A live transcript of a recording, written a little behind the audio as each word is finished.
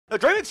No,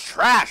 Draven's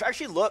trash. I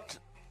actually looked.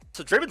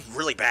 So Draven's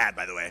really bad,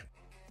 by the way.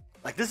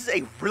 Like, this is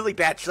a really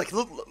bad, like,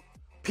 look,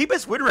 peep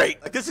his win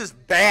rate. Like, this is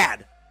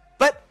bad.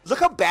 But look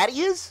how bad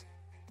he is.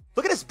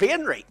 Look at his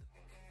ban rate.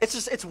 It's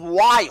just, it's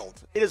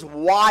wild. It is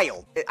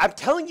wild. I'm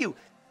telling you,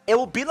 it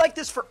will be like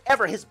this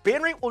forever. His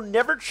ban rate will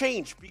never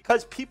change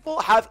because people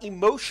have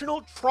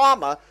emotional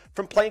trauma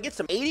from playing against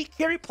him. 80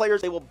 carry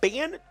players, they will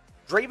ban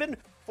Draven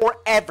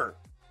forever.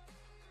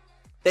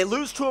 They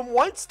lose to him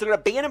once, they're going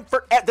to ban him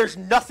forever. There's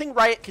nothing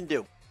Riot can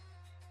do.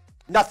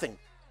 Nothing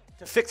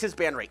to fix his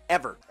ban rate,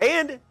 ever.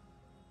 And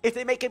if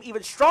they make him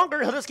even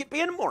stronger, he'll just get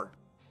banned more.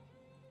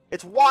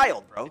 It's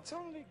wild, bro.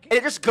 And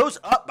it just goes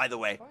up, by the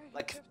way.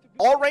 Like,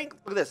 all rank,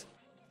 look at this.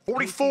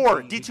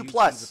 44, D2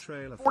 plus,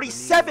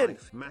 47,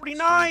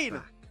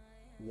 49.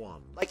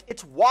 Like,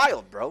 it's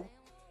wild, bro.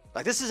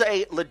 Like, this is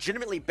a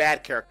legitimately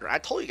bad character. I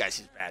told you guys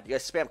he's bad. You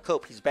guys spam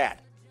cope, he's bad.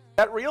 Is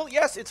that real?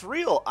 Yes, it's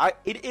real.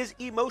 It is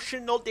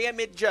emotional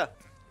damage.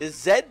 Is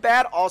Zed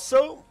bad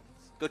also?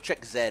 Go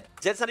check Zed.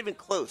 Zed's not even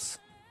close.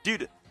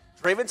 Dude,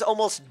 Draven's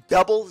almost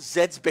double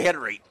Zed's ban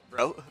rate,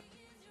 bro.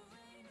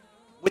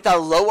 With a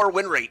lower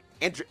win rate.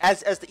 And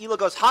as the elo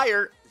goes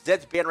higher,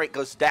 Zed's ban rate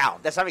goes down.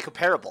 That's not even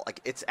comparable.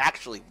 Like, it's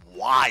actually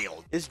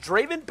wild. Is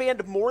Draven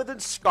banned more than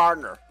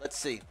Skarner? Let's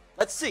see.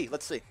 Let's see.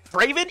 Let's see.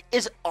 Draven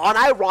is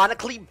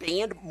unironically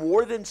banned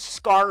more than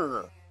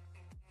Skarner.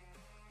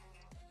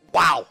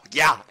 Wow.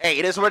 Yeah. Hey,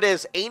 it is what it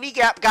is. 80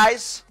 gap,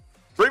 guys.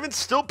 Draven's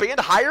still banned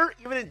higher,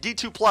 even in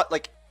D2 plus.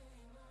 Like,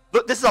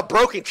 look, this is a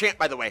broken champ,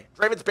 by the way.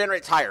 Draven's ban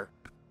rate's higher.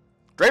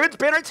 Draven's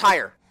ban rate's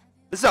higher.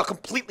 This is a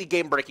completely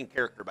game-breaking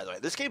character, by the way.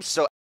 This game's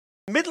so...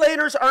 Mid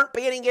laners aren't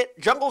banning it.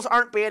 Jungles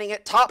aren't banning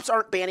it. Tops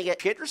aren't banning it.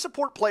 Challenger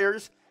support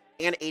players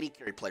and 80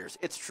 carry players.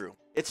 It's true.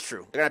 It's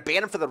true. They're going to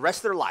ban him for the rest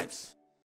of their lives.